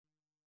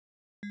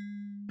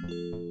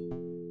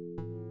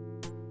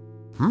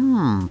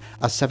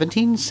A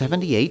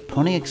 1778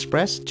 Pony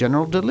Express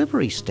General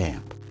Delivery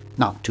stamp.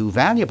 Not too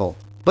valuable,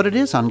 but it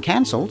is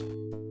uncancelled.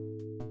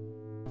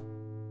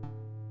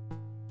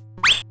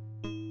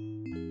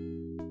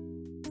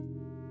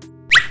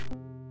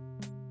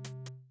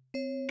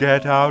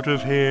 Get out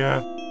of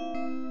here.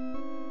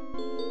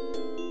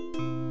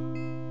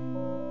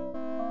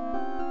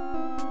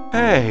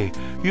 Hey,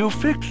 you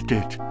fixed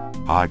it.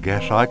 I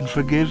guess I can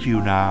forgive you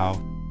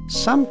now.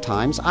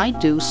 Sometimes I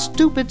do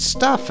stupid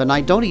stuff and I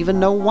don't even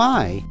know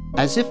why.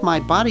 As if my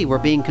body were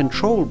being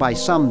controlled by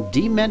some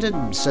demented,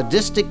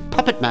 sadistic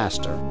puppet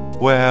master.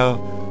 Well,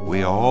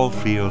 we all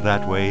feel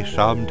that way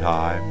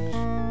sometimes.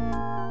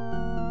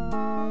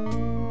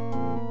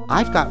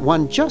 I've got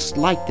one just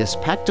like this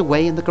packed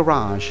away in the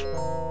garage.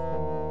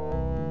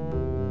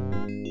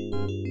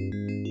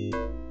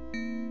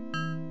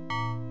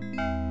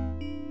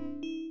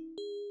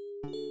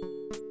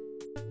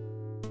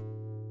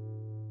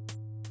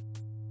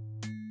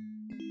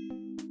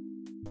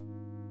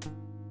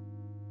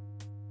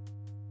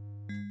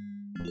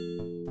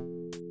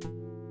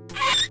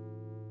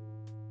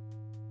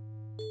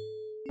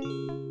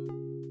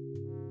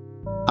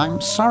 I'm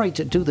sorry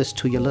to do this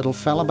to you, little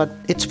fella, but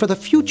it's for the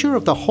future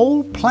of the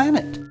whole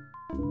planet.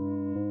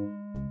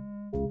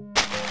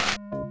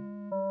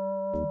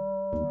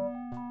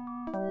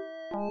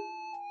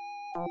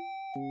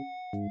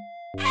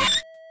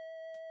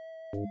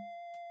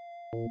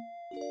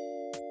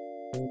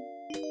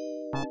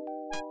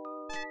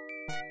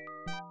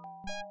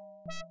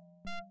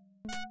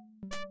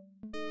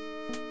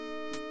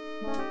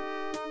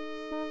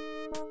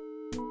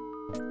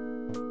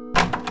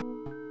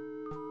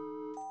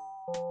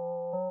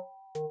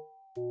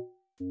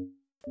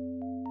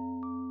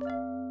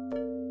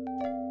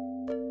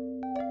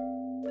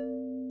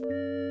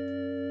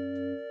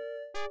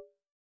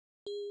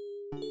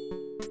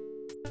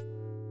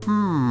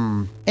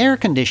 Air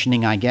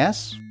conditioning, I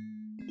guess.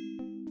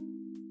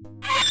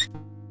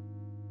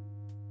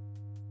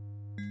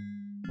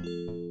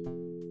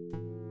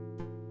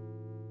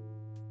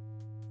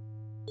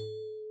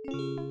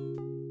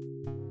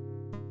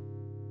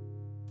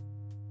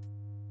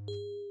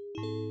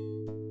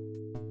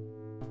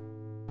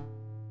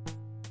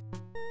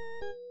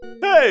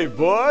 Hey,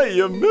 boy,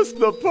 you missed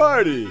the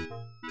party.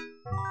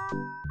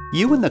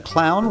 You and the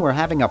clown were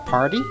having a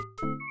party?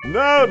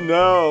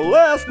 No,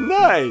 last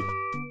night.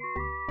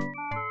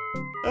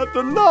 At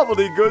the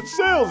Novelty Good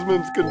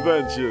Salesmen's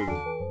Convention.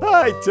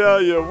 I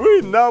tell you,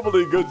 we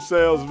novelty good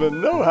salesmen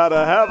know how to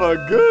have a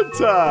good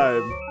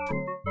time.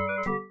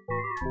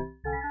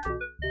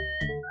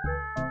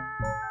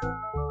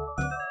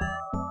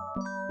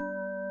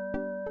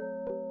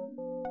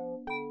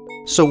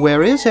 So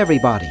where is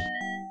everybody?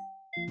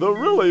 The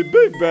really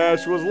big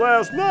bash was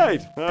last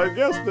night. I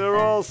guess they're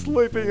all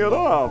sleeping it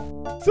off.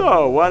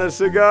 So, want a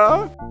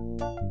cigar?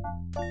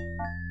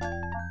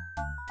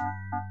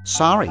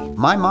 Sorry,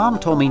 my mom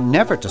told me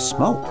never to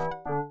smoke.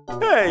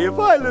 Hey, if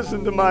I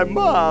listened to my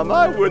mom,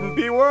 I wouldn't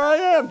be where I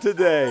am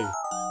today.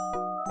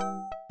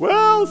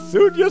 Well,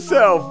 suit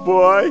yourself,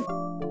 boy.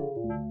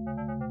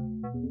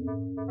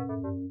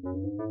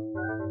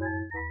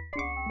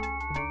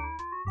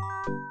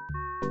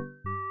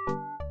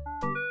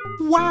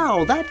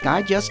 Wow, that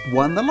guy just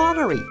won the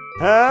lottery.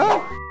 Huh?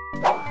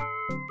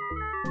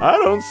 I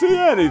don't see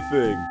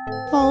anything.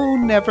 Oh,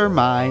 never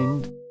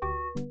mind.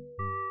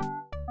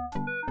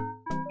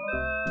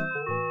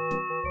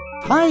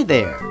 Hi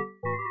there.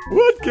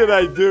 What can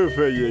I do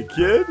for you,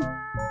 kid?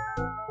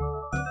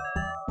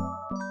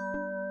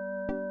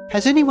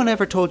 Has anyone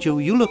ever told you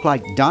you look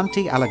like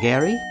Dante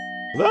Alighieri?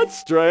 That's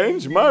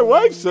strange. My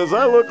wife says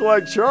I look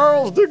like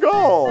Charles de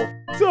Gaulle.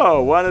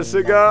 So, want a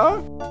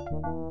cigar?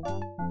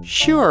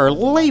 Sure,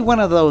 lay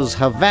one of those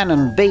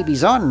Havanan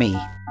babies on me.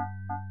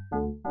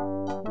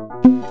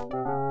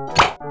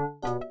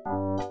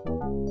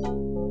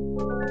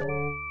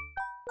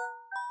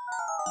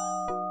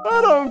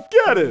 I don't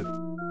get it.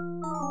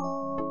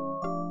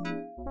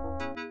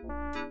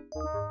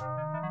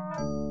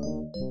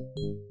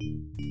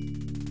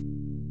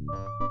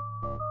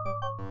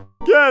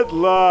 Get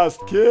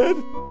lost, kid.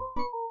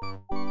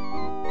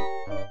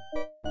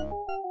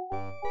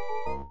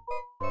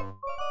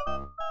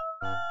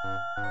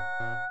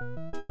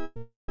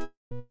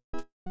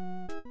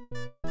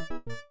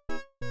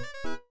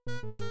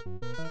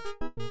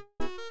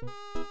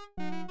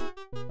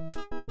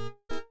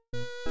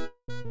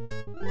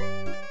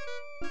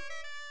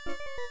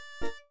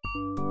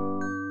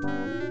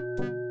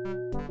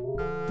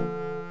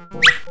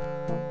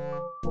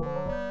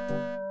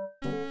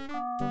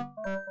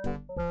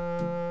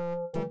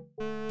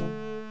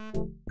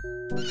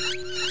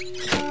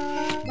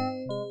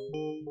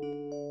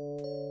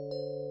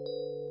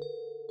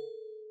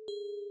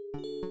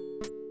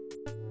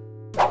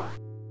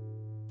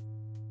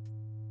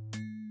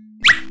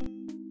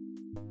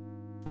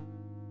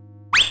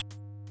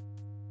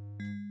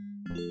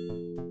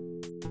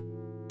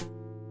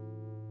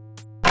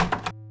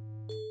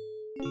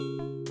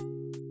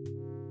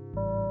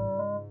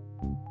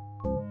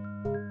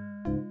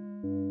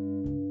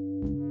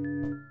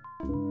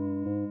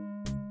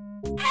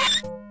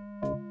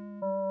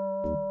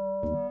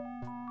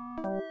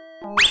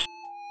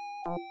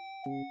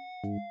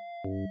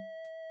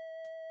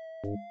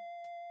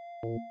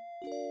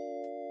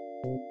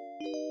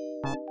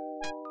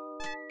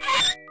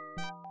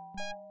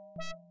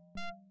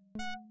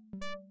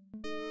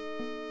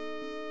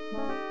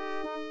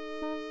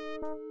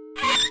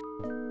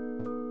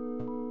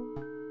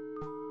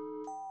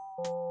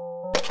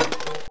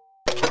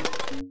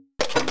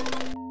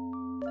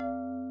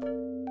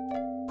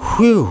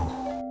 Whew.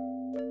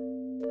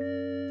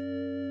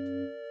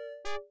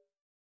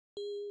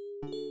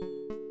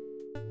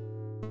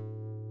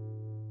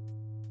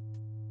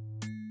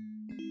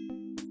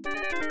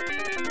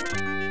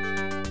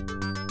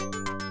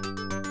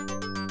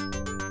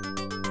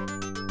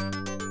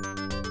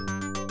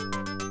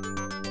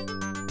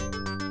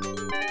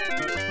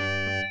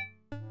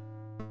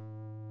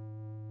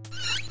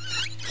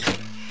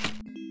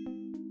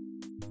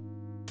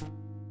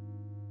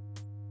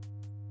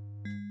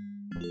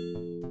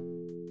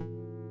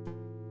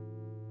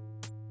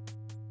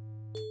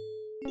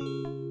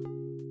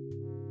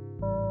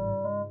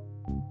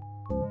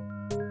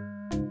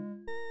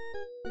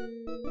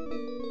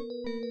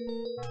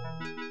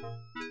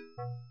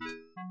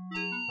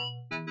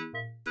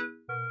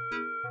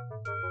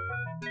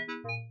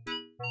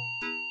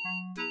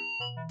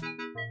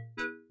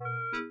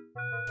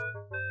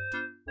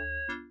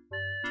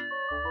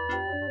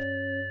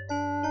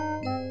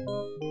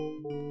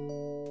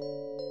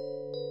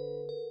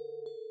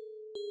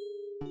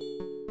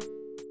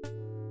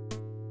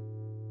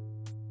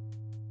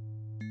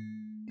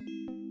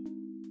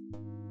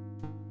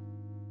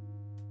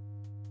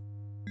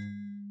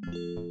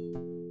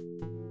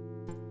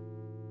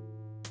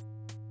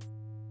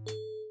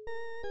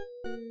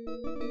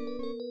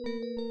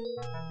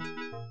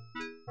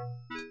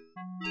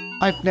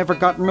 I've never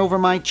gotten over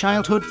my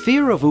childhood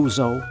fear of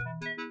Uzo.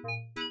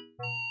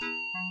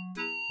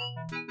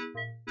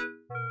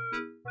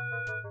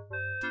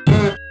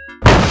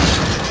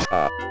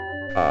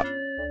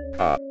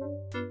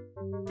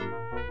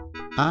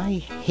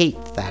 I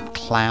hate that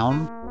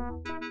clown.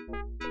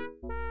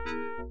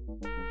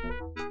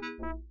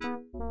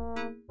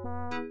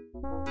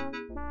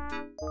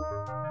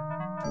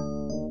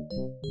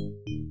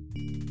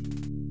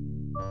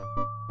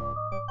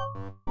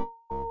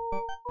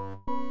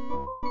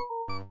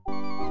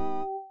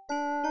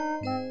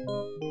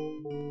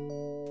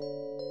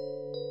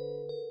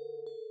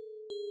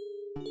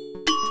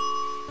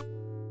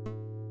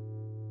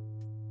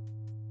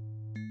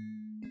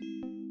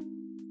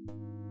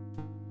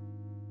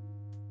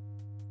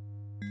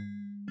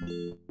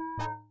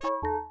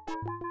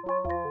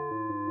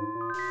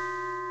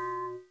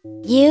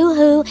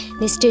 Yoo-hoo,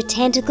 Mr.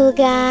 Tentacle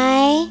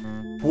Guy.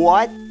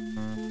 What?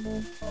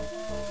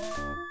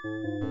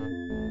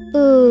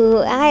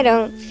 Ooh, I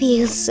don't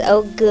feel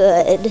so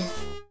good.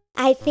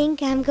 I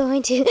think I'm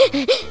going to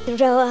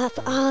throw up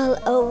all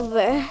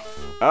over.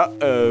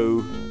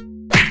 Uh-oh.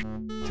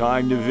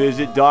 Time to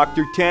visit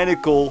Dr.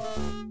 Tentacle.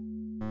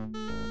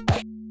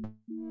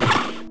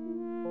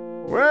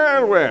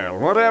 Well, well,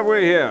 what have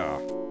we here?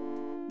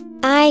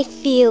 I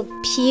feel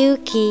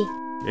pukey.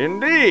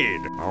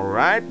 Indeed. All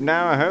right,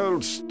 now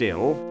hold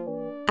still.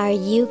 Are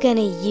you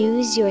gonna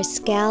use your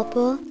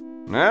scalpel?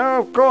 No,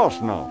 of course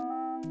not.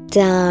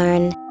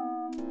 Darn.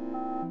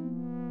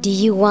 Do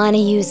you want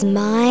to use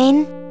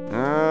mine?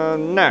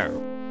 No.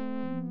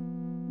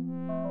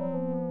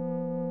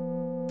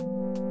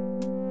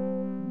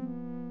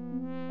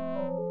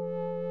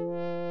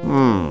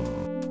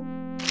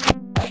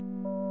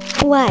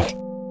 What?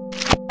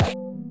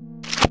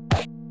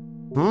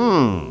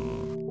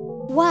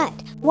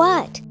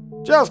 What?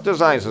 Just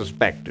as I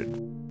suspected.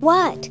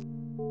 What?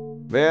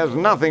 There's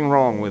nothing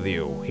wrong with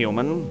you,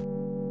 human.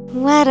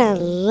 What a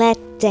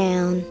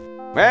letdown.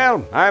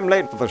 Well, I'm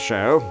late for the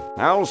show.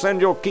 I'll send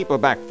your keeper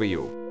back for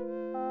you.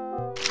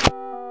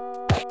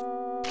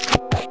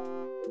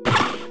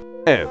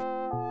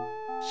 Oh.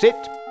 Sit.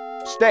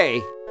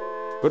 Stay.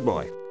 Good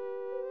boy.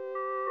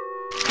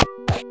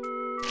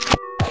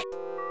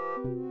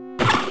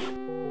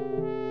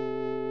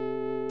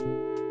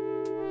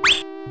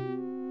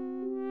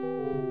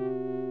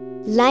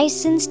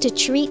 Licensed to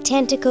treat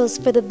tentacles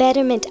for the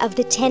betterment of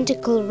the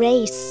tentacle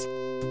race.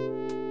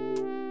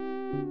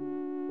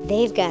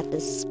 They've got the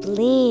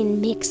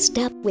spleen mixed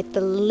up with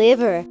the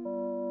liver.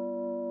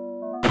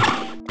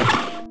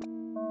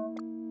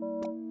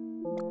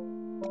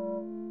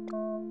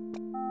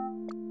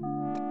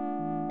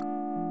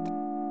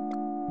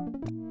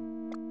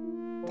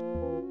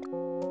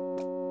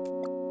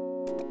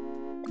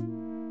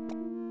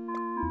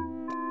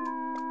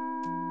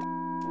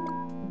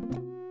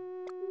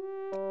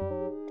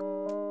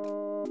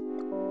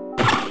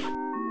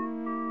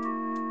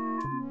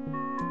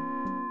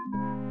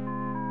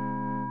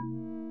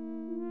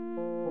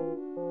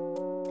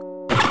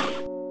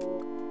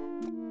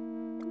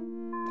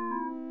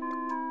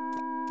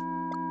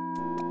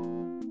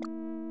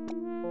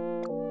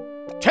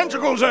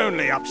 Tentacles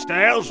only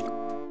upstairs.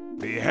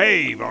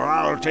 Behave or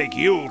I'll take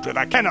you to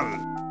the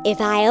kennel. If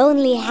I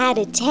only had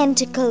a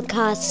tentacle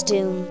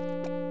costume.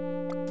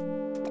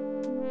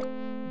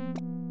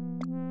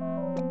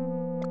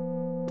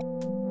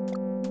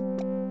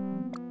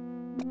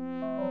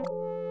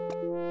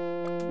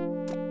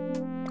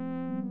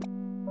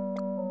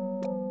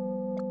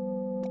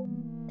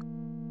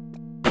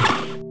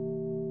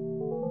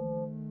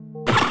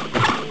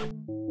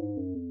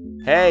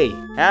 Hey,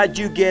 how'd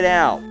you get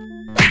out?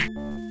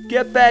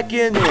 Get back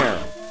in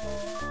there!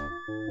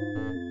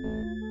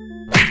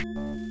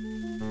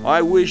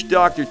 I wish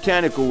Dr.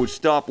 Tentacle would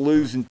stop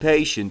losing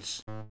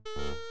patience.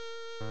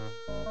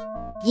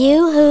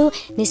 Yoo-hoo,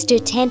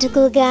 Mr.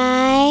 Tentacle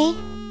Guy.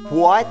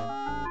 What?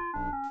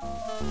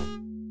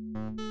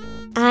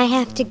 I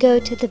have to go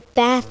to the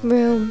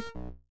bathroom.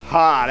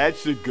 Ha,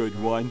 that's a good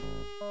one.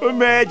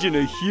 Imagine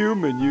a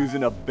human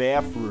using a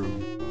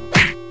bathroom.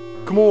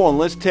 Come on,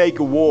 let's take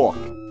a walk.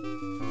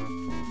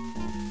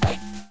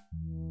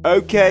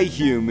 Okay,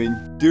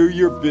 human, do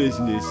your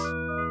business.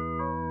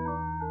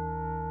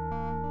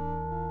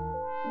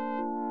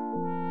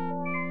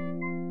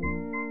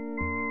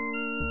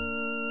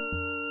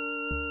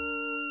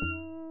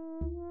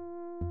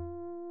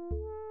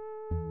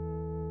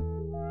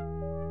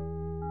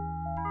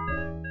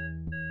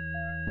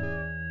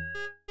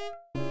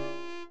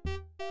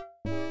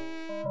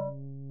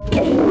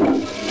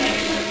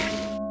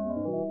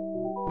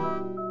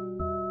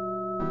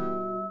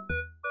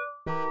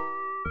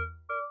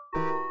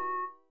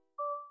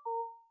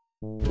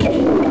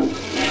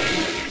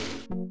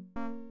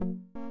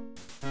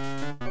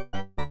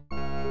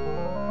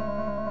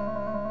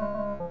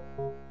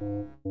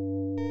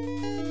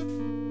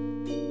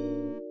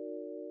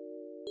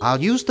 I'll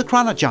use the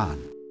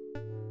chronojon.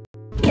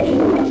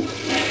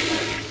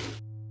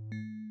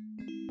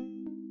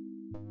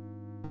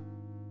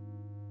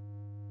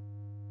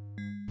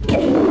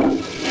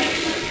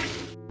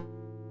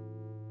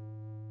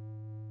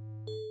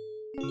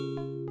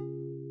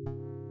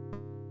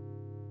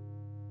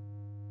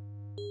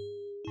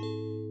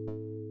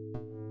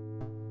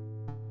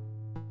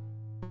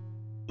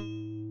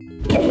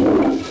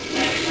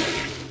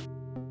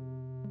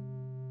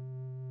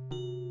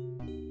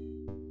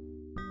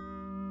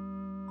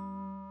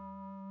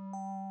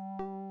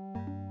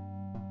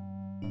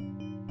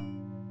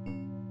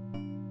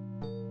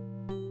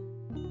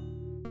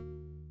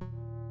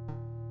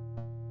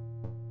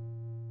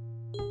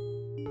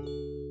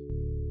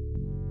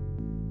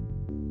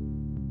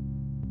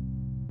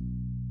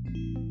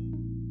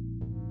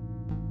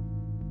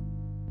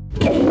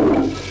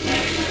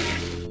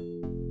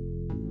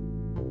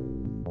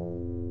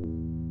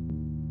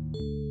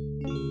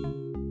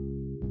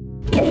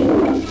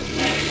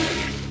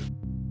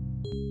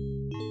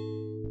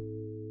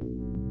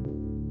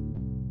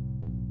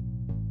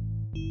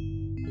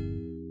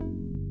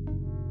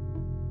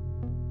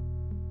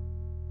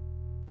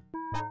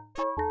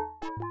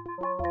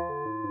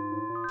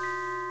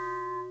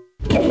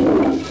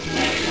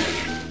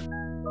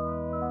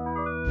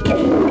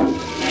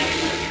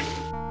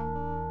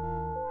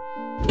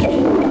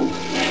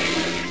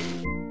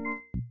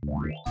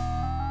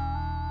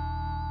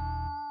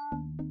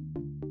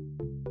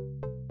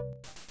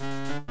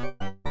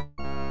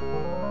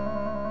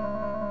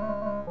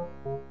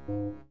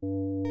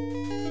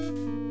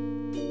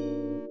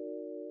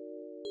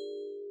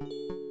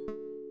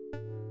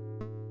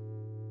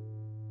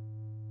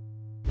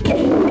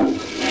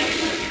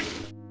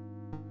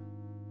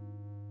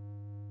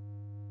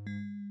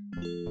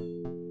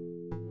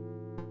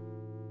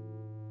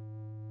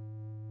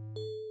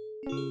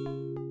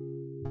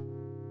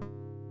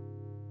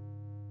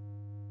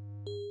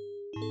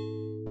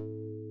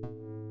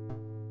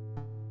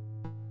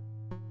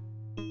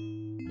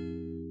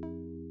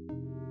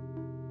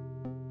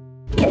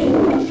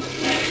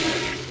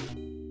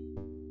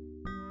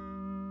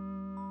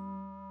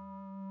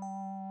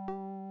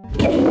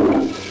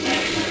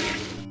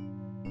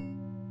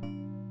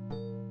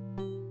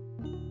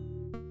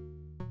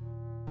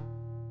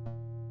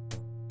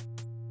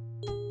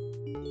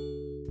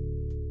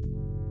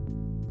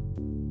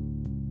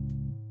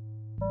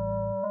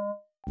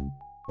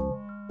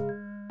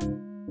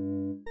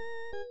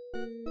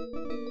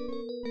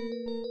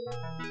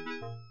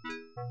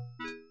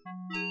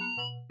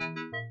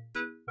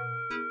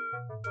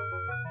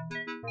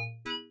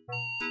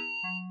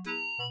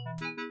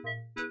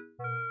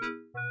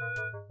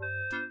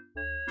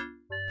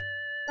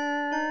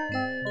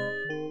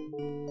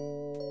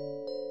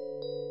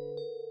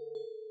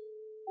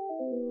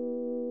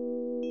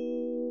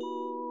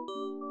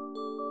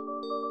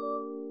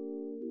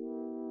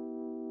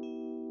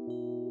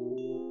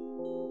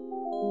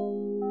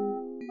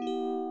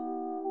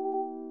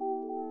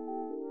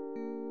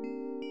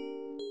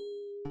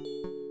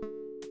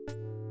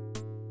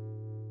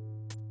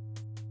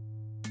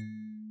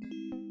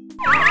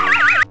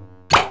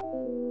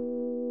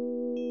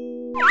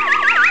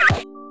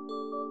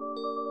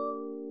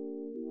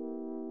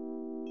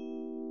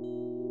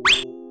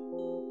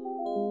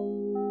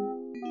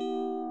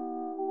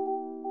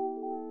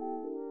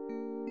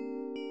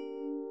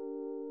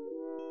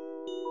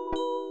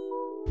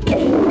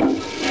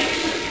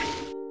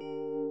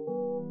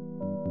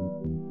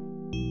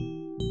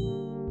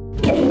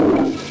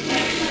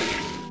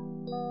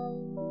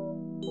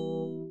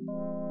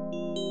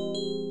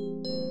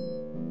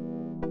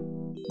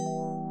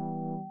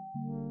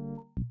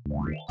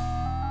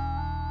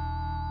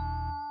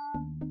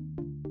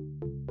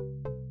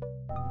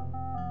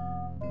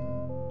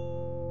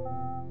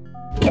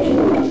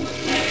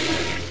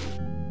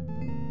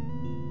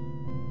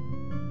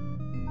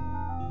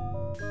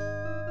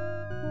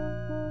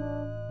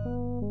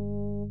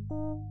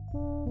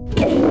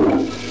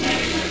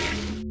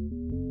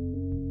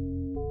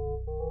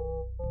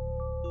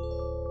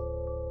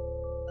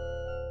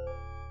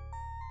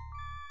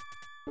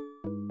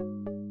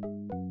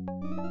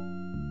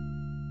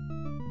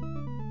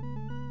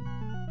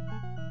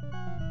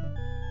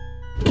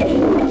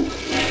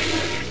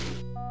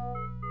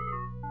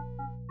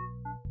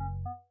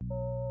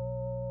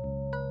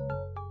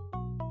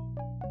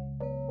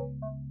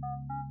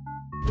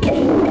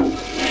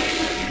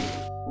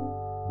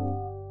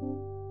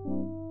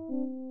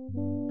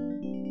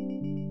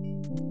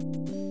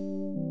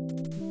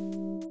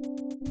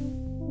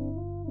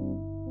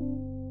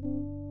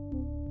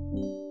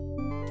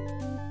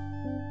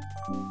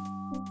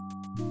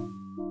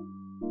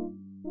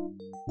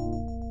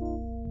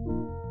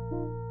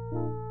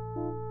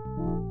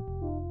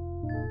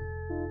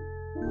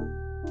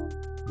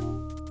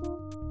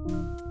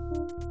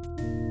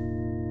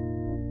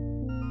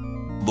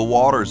 The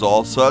water's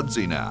all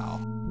sudsy now.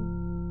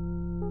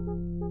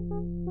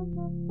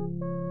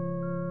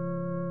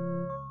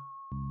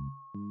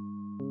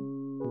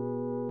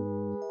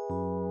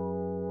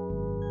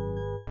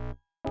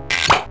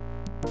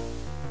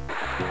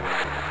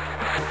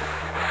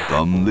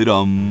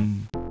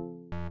 Dum-de-dum.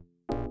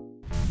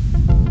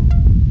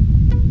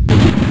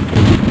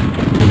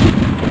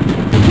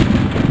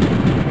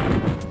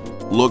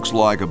 Looks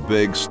like a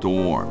big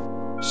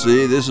storm.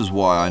 See, this is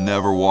why I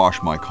never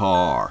wash my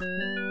car.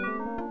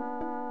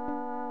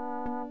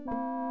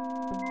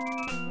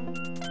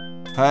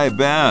 Hey,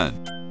 Ben.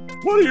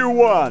 What do you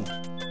want?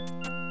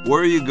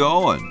 Where are you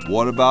going?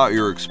 What about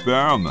your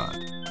experiment?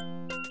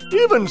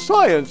 Even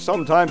science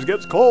sometimes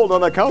gets cold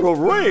on account of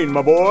rain,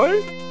 my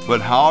boy. But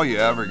how are you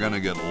ever going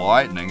to get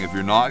lightning if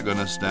you're not going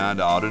to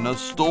stand out in a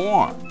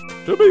storm?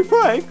 To be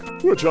frank,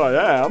 which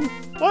I am,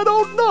 I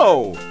don't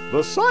know.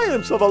 The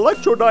science of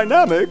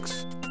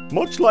electrodynamics,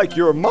 much like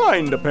your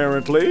mind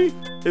apparently,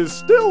 is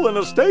still in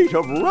a state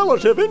of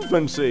relative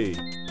infancy.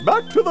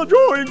 Back to the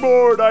drawing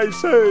board, I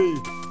say.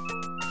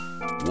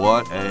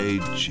 What a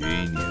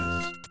genius.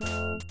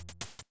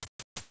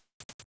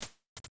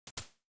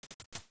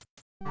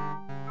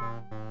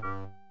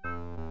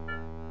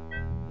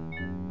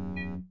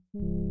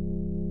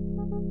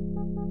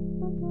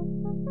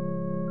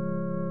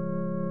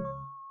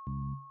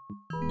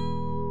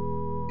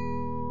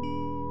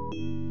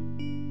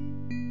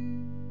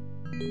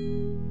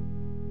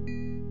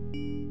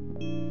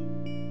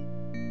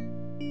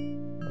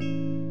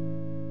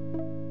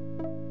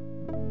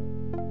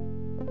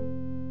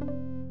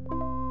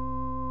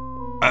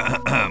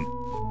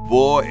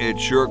 Boy, it's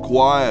sure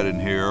quiet in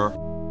here.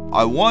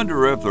 I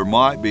wonder if there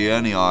might be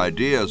any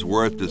ideas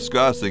worth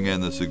discussing in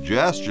the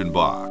suggestion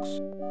box.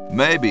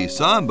 Maybe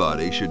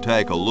somebody should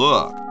take a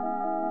look.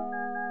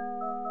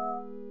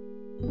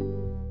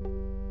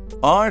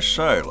 I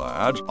say,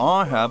 lads,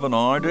 I have an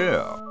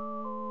idea.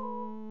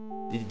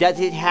 Does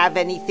it have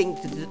anything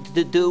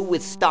to do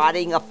with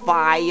starting a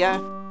fire?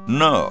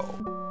 No.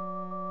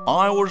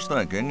 I was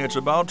thinking it's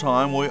about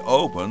time we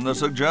open the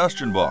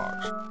suggestion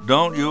box.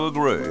 Don't you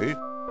agree?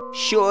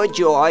 Sure,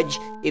 George,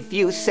 if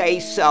you say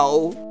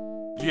so.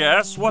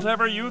 Yes,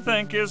 whatever you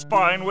think is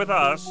fine with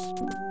us.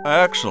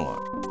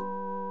 Excellent.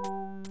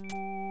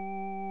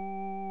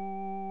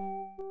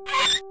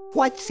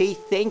 What's he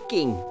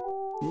thinking?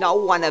 No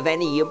one of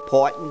any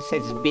importance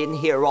has been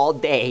here all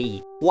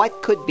day.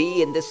 What could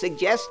be in the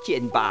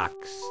suggestion box?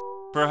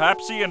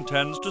 Perhaps he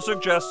intends to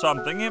suggest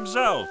something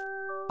himself.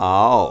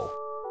 Oh.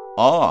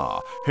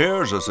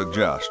 Here's a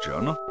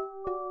suggestion.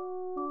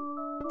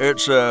 It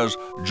says,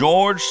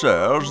 George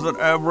says that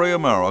every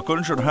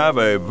American should have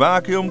a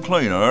vacuum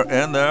cleaner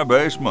in their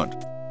basement.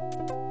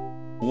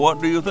 What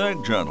do you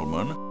think,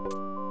 gentlemen?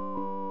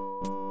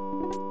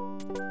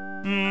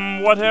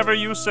 Whatever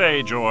you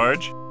say,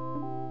 George.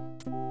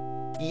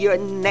 Your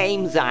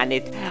name's on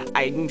it.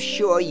 I'm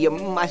sure you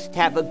must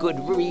have a good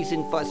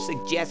reason for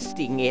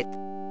suggesting it.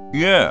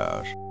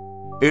 Yes.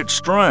 It's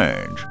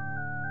strange.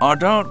 I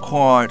don't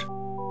quite...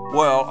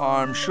 Well,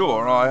 I'm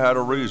sure I had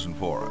a reason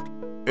for it.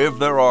 If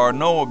there are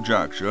no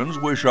objections,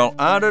 we shall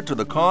add it to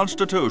the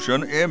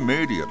Constitution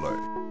immediately.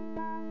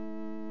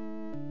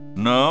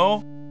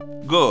 No?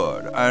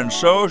 Good, and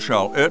so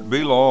shall it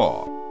be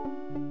law.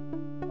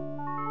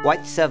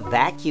 What's a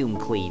vacuum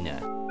cleaner?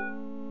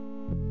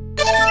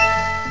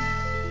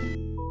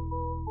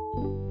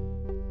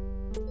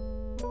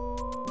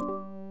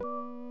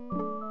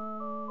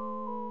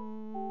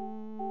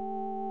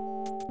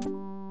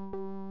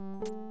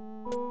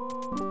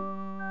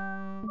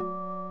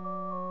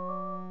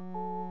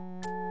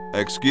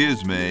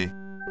 Excuse me.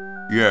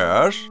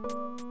 Yes?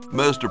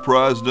 Mr.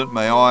 President,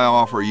 may I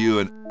offer you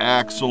an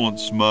excellent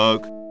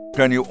smoke?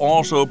 Can you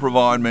also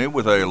provide me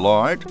with a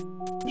light?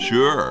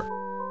 Sure.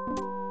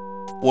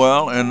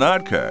 Well, in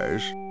that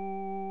case...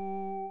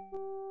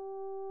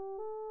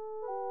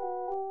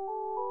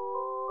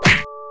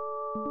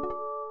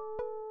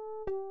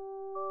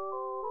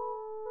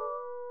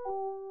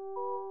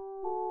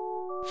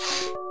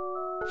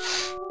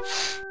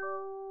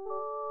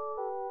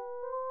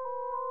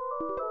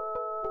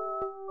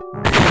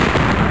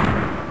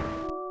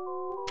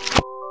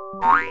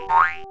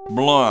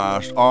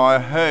 Blast, I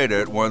hate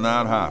it when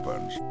that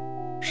happens.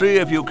 See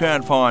if you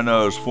can't find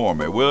those for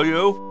me, will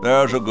you?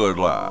 There's a good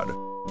lad.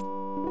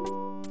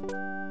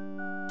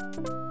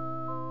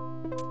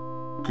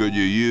 Could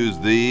you use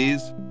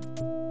these?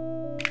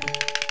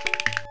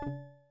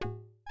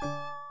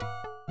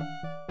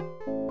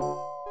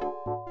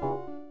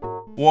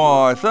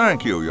 Why,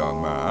 thank you,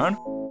 young man.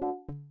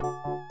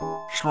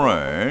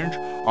 Strange.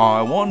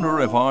 I wonder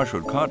if I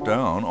should cut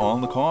down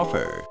on the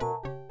coffee.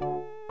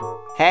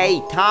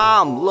 Hey,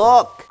 Tom,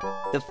 look!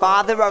 The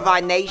father of our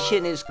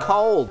nation is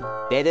cold.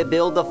 Better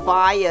build a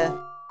fire.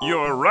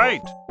 You're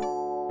right.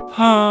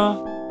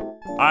 Huh?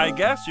 I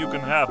guess you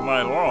can have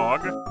my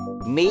log.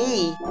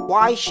 Me?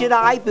 Why should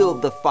I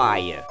build the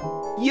fire?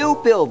 You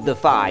build the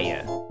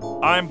fire.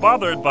 I'm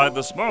bothered by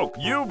the smoke.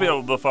 You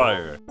build the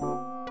fire.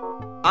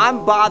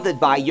 I'm bothered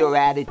by your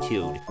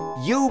attitude.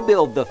 You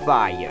build the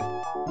fire.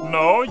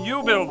 No,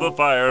 you build the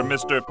fire,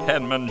 Mr.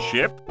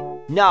 Penmanship.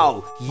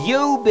 No,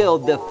 you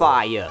build the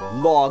fire,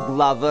 log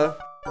lover.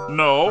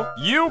 No,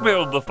 you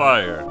build the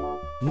fire.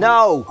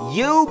 No,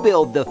 you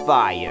build the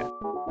fire.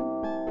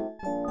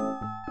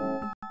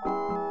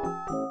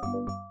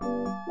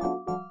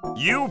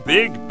 You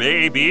big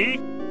baby.